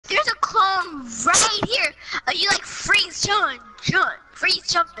right here. You like freeze jumping.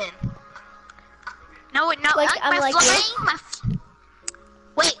 No, Like, I like I'm my like flying.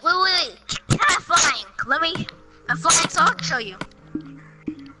 Wait. Can I flying? I'm flying, so I'll show you.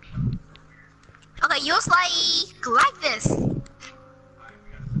 Okay, you'll like this.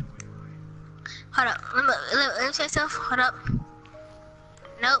 Hold up. Let me say myself. Hold up.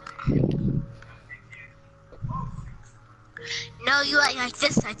 Nope. No, you like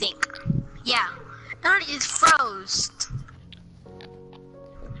this, I think. Yeah. No, it just froze.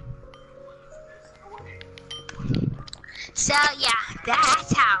 So yeah,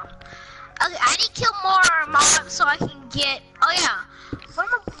 that's how. Okay, I need to kill more mobs so I can get. Oh yeah.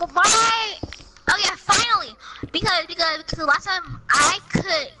 Why? Oh yeah, finally. Because the last time I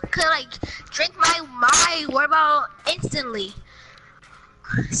could like drink my water bottle instantly.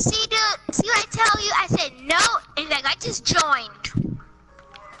 See, dude. See what I tell you? I said no, and like I just joined.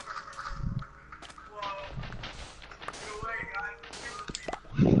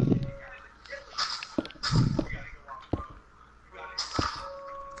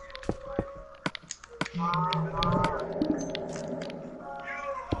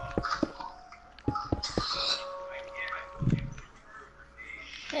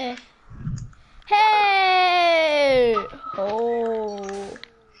 Hey. Hey! Oh.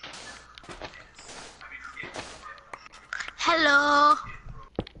 Hello.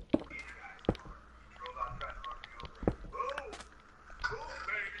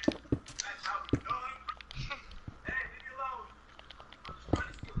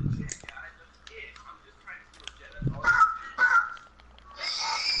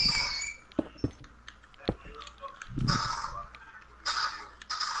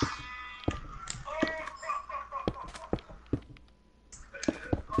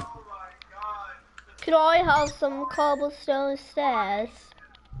 Could I have some cobblestone stairs?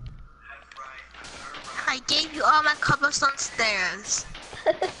 I gave you all my cobblestone stairs.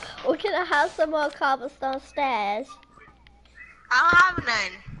 Or can I have some more cobblestone stairs? I don't have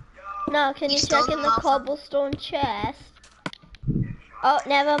none. No, can you stole check in them the all from- cobblestone chest? Oh,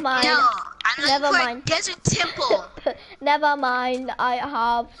 never mind. No, I'm Never looking for mind. a desert temple. Never mind, I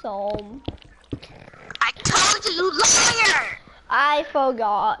have some. I told you, you liar! I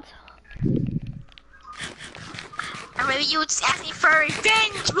forgot. Or maybe you would just ask me for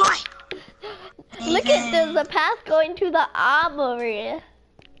revenge, boy. Look at there's a path going to the armory.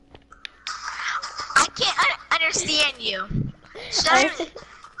 I can't understand you.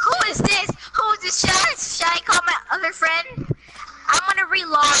 Who is this? Who is this? Should I call my other friend? I'm gonna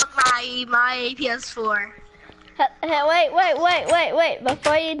relog my PS4. Wait.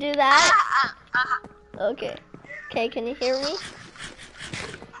 Before you do that. Okay. Okay, can you hear me?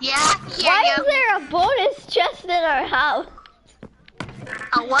 Yeah, Why is there a bonus chest in our house?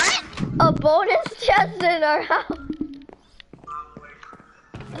 A what? A bonus chest in our house.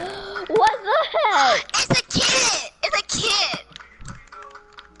 What the heck? It's a kid! It's a kid!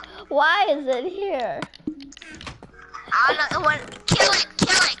 Why is it here? I don't know. Kill it! Kill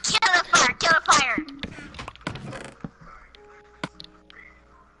the fire!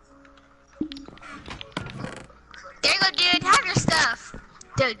 There you go, dude. Have your stuff.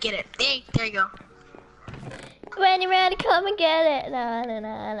 Dude, get it. There you go. When you're ready, come and get it. Na.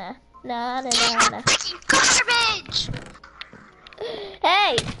 Freaking garbage!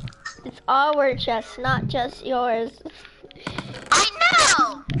 Hey, it's our chest, not just yours. I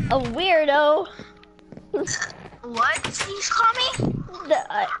know! A weirdo. What did you call me?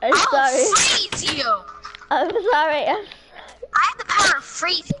 I'm sorry. I'll freeze you! I'm sorry. I have the power of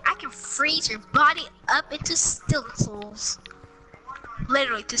freezing. I can freeze your body up into stencils.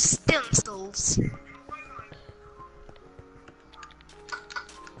 Literally, to stencils.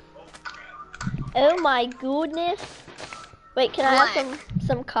 Oh my goodness. Wait, can I have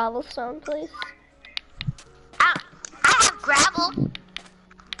some cobblestone, please? I have gravel.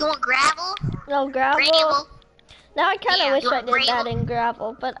 You want gravel? No, gravel. Gravel. Now I kind of Yeah, wish you I want did that gravel? in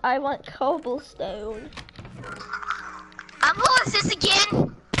gravel, but I want cobblestone. Who is this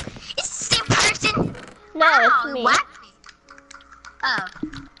again? It's the same person? No, Ow, it's me. Whacked me. Oh.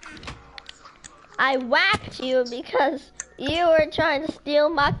 I whacked you because you were trying to steal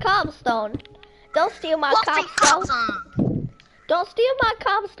my cobblestone. Don't steal my cobblestone. Don't steal my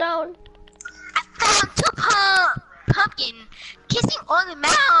cobblestone. I found two pumpkin kissing on the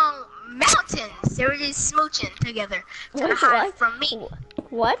mountains. They were just smooching together. To hide from me.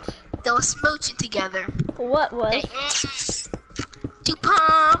 What? They were smooching together. What was? Two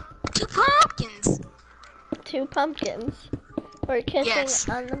pumpkins. Two pumpkins were kissing Yes.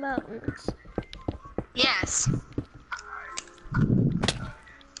 on the mountains. Yes.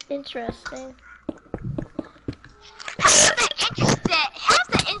 Interesting. How's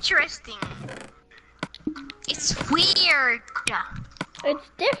that interesting? It's weird. It's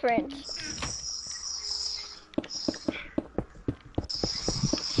different.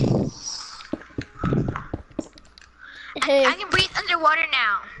 Hey, I can breathe underwater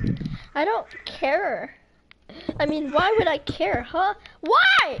now. I don't care. I mean, why would I care, huh?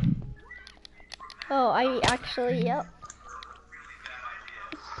 Why? Oh, I actually, yep.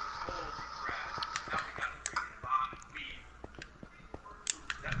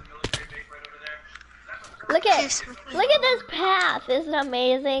 Look at this path. Isn't it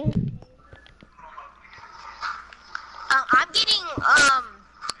amazing? I'm getting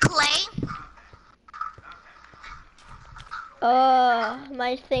clay. Oh,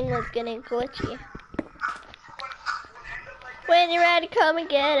 my thing was getting glitchy. When you're ready, come and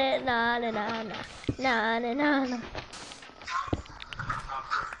get it. Na na na na na na na na.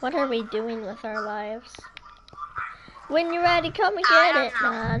 What are we doing with our lives? When you're ready, come and get it.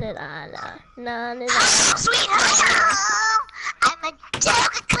 Na na na na na na na. Sweet home, I'm a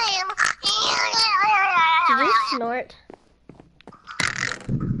joke claim. Did you snort?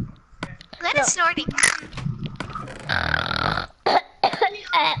 Let it snorting.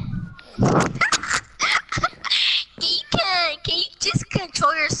 Can you just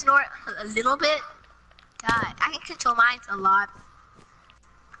control your snort a little bit? God, I can control mine a lot.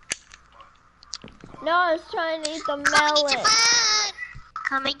 No, I was trying to eat the melon.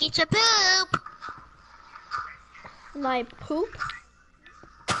 Come and get your food. Come and get your poop. My poop?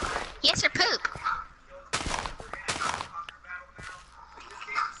 Yes, your poop.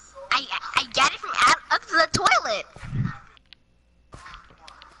 I got it from out of the toilet.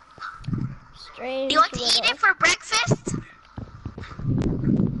 Strange. Do you want to eat it for breakfast?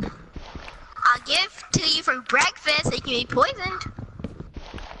 I'll give to you for breakfast so you can be poisoned.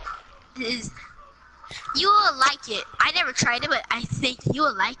 You will like it. I never tried it, but I think you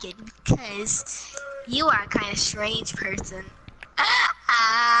will like it because you are a kind of strange person.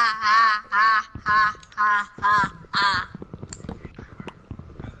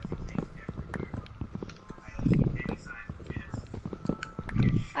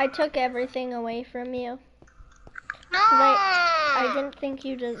 I took everything away from you. No! I didn't think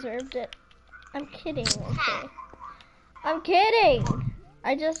you deserved it. I'm kidding, okay? I'm kidding!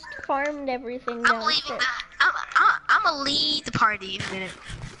 I just farmed everything downstairs. I'm gonna leave the party in a minute.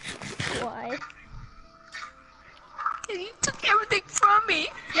 Why? You took everything from me.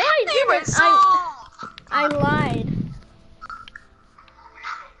 No, I didn't. I lied.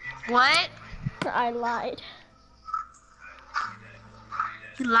 What? I lied.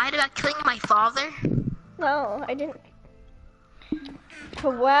 You lied about killing my father? No, I didn't.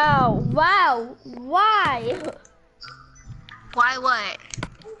 Wow, wow, why? Why what?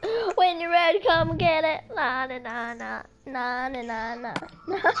 When you're ready, come get it. Na na na na na na na na na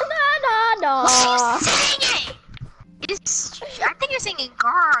na na. What are you singing? I think you're singing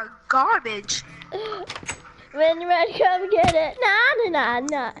garbage. When you're ready, come get it. Na na na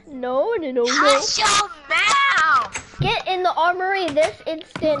na. No no no no. Hush your mouth. Get in the armory this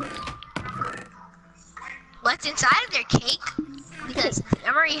instant. What's inside of their cake? Because the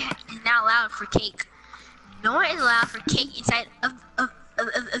armory is not allowed for cake. No one is allowed for cake inside of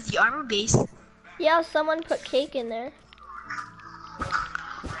the armor base. Yeah, someone put cake in there.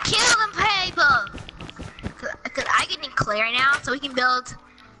 Kill them people! Because I get in clay right now so we can build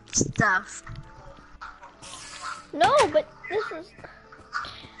stuff. No, but this is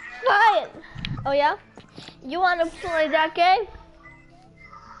fine. Oh yeah? You want to play that game?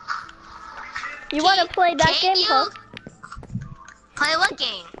 You want to play that game, Paul? Play what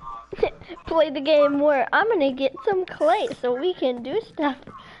game? Play the game where I'm gonna get some clay so we can do stuff.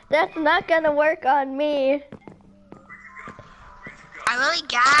 That's not gonna work on me. I really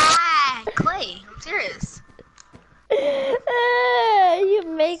got clay. I'm serious. You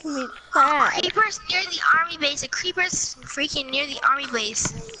make me sad. Creepers near the army base. A creeper's freaking near the army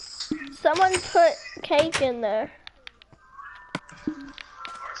base. Someone put cake in there.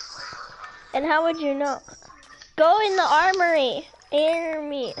 And how would you know? Go in the armory.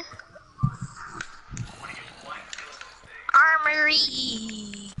 Armory.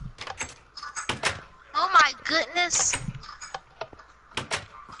 Armory. Oh my goodness.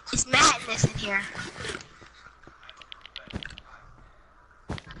 It's madness in here.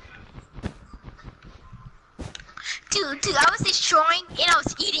 Dude, I was destroying and I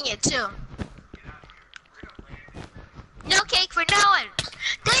was eating it too. No cake for no one.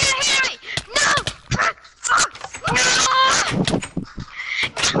 Do you hear me? No! No!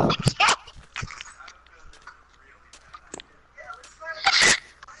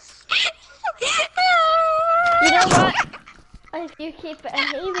 You know what? you keep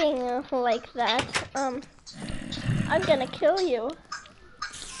behaving like that, I'm gonna kill you.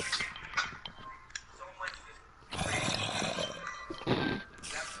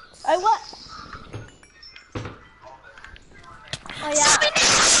 What? Oh yeah.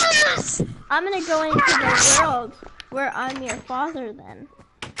 I'm gonna go into the world where I'm your father then.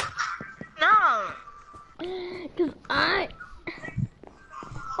 No. Cause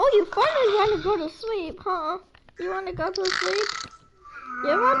Oh, you finally want to go to sleep, huh? You want to go to sleep?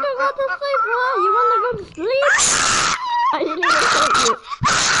 You want to go to sleep, huh? You want to go to sleep? I didn't even hurt you.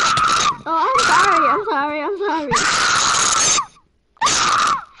 Oh, I'm sorry.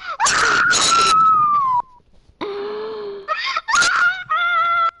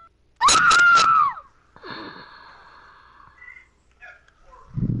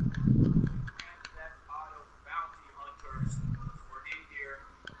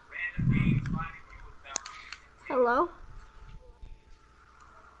 Hello?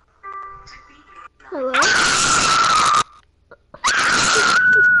 Hello?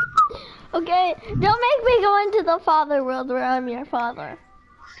 Okay, don't make me go into the father world where I'm your father.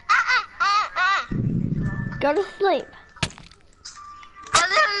 Go to sleep.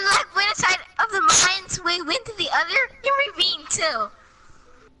 And then we like went inside of the mines, we went to the other ravine too.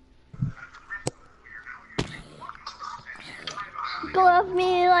 Glove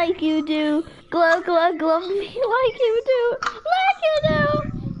me like you do. Glove me like you do. Like you do.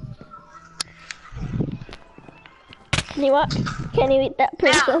 Can you walk? Can you eat that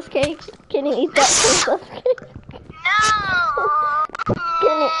princess cake? Can you eat that princess cake? No.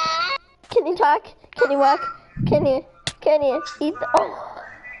 Can you talk? Can you walk? Can you eat the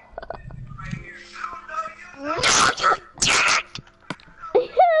No, you didn't.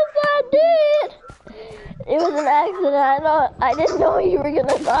 Yes, I did. It was an accident. I didn't know you were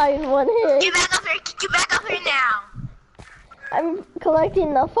gonna die in one hit. Get back up here. Get back up here now. I'm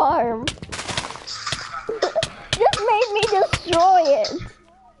collecting the farm. Just made me destroy it.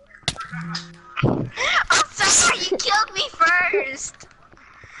 I'm sorry, you killed me first.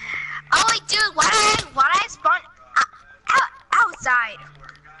 Oh wait, dude, why did I spawn outside?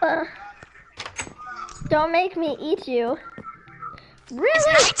 Don't make me eat you. Really? It's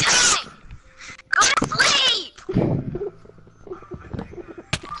nighttime. Go to sleep.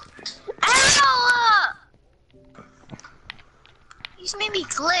 Ow! You just made me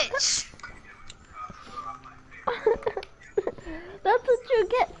glitch. That's what you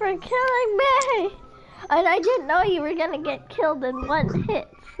get for killing me. And I didn't know you were gonna get killed in one hit,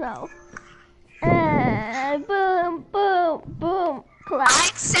 so. Boom, boom, boom, clap. I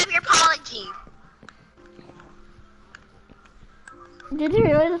accept your apology. Did you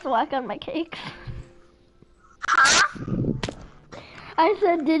really just walk on my cakes? Huh? I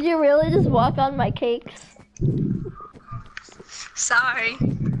said, did you really just walk on my cakes? Sorry.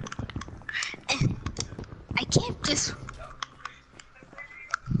 I can't just...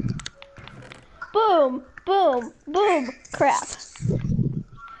 Boom, boom, boom, crap.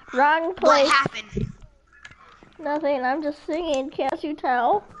 Wrong place. What happened? Nothing, I'm just singing, can't you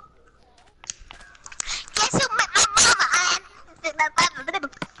tell? Guess who met my mama?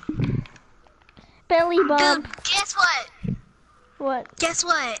 Belly bump. Dude, guess what? What? Guess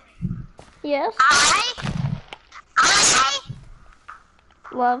what? Yes? I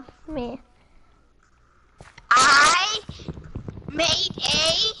Love me. I made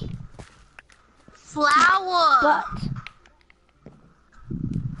a flower. But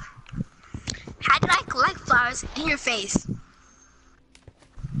How did I collect flowers in your face?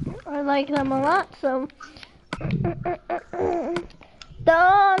 I like them a lot, so.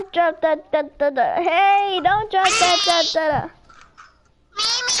 Don't drop that. Hey, don't drop that.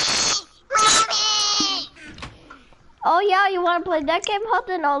 Mommy! Oh yeah, you want to play that game? Huh?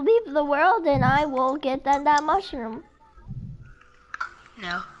 Then I'll leave the world and I will get that mushroom.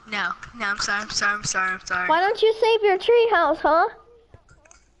 No, I'm sorry. Why don't you save your tree house, huh?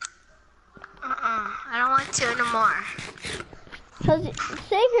 I don't want to anymore. Cause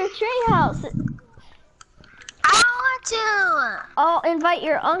save your tree house. I don't want to. I'll invite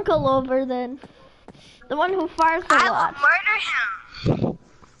your uncle over then. The one who farts a I lot. will murder him.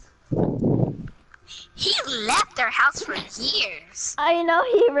 He left our house for years. I know,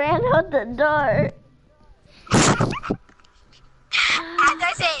 he ran out the door. As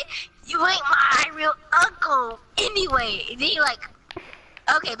I said, you ain't my real uncle anyway. And then you're like,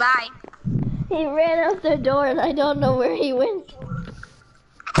 okay, bye. He ran out the door and I don't know where he went.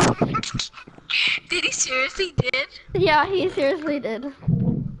 Did he seriously did? Yeah, he seriously did.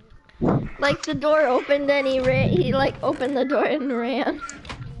 Like the door opened and he like opened the door and ran.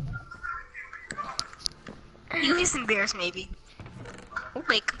 He was embarrassed maybe.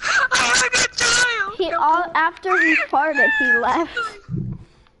 Like, I'm a child. He after he farted, he left.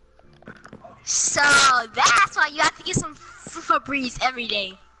 So that's why you have to get some Febreze every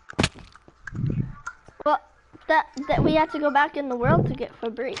day. Well, that we have to go back in the world to get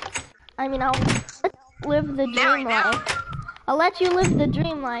Febreze. I mean, I'll live the dream life. I'll let you live the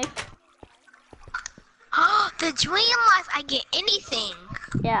dream life. Oh, the dream life, I get anything.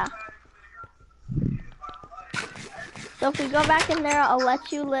 Yeah. So if we go back in there, I'll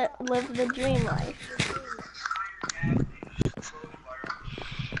let you live the dream life.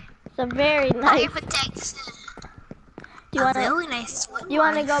 It's a very nice. Do you want really nice do you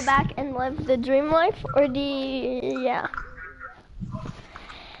want to go back and live the dream life, or do you, yeah?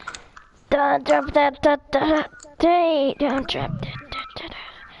 Don't drop that, don't drop that.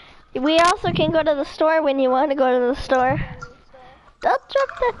 We also can go to the store when you want to go to the store. Don't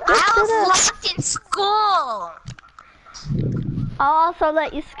drop that. I was locked in school. I'll also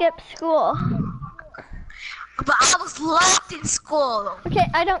let you skip school. But I was locked in school. Okay,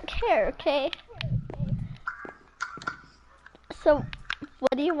 I don't care, okay? So,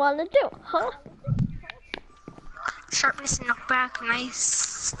 what do you want to do, huh? Sharpness and knockback,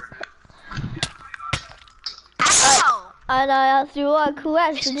 nice. Ow! And I asked you a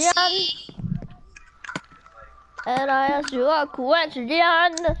question.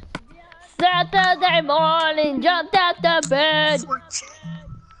 Saturday morning, jumped out the bed.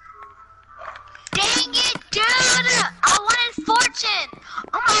 Dang it, dude! I wanted fortune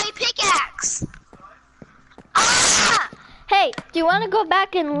on my pickaxe. Ah! Hey, do you want to go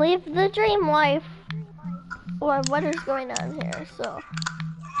back and live the dream life? Or what is going on here? So.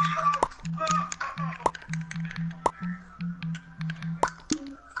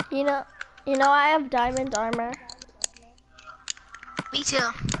 You know, I have diamond armor. Me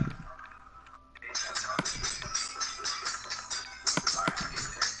too.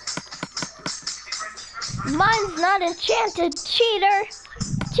 Mine's not enchanted, cheater.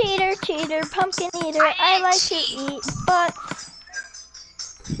 Cheater, pumpkin eater. I like to eat butts.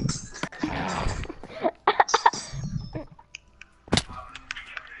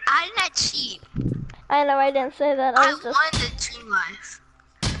 I did not cheat. I know, I didn't say that. I won the dream life.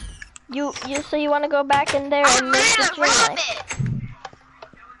 So you want to go back in there and make the dream life?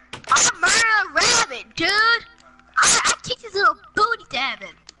 I'm a murder rabbit, dude. I kicked his little booty to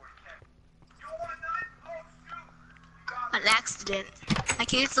heaven. An accident. I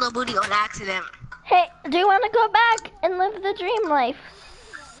kicked his little booty on accident. Hey, do you want to go back and live the dream life,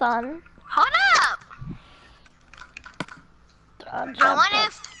 son? Hold up. I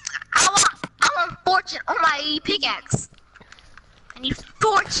want fortune on my pickaxe. I need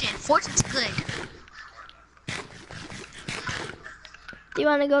fortune. Fortune's good. Do you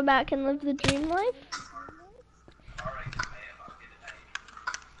want to go back and live the dream life?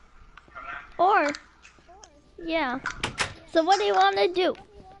 Or, yeah. So what do you want to do?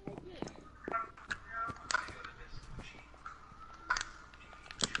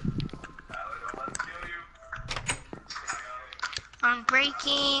 I'm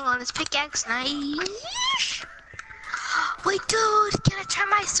breaking on this pickaxe. Nice. Wait, dude, can I try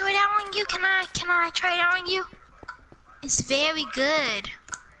my sword out on you? Can I try it out on you? It's very good.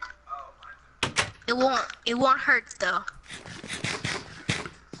 It won't hurt though.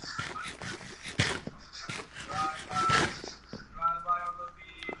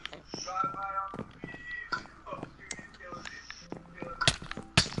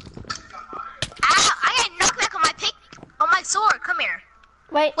 Sword, come here.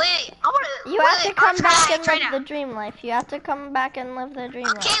 Wait, I wanna. You have to come back and live the dream life. You have to come back and live the dream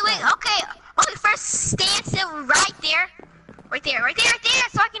life. Okay, wait, okay. First stand still right there. Right there.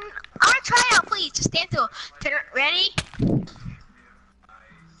 So I wanna try it out, please. Just stand still. Ready?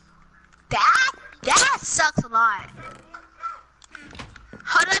 That sucks a lot.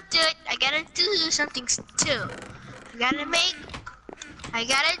 Hold up, dude. I gotta do something too. I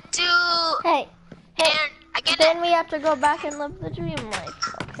gotta do. Hey. And then we have to go back and live the dream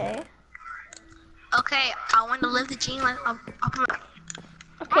life, okay? Okay, I want to live the dream life.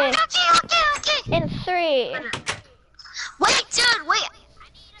 Okay. Okay. In 3. Wait, dude, wait. I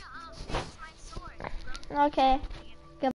need Okay.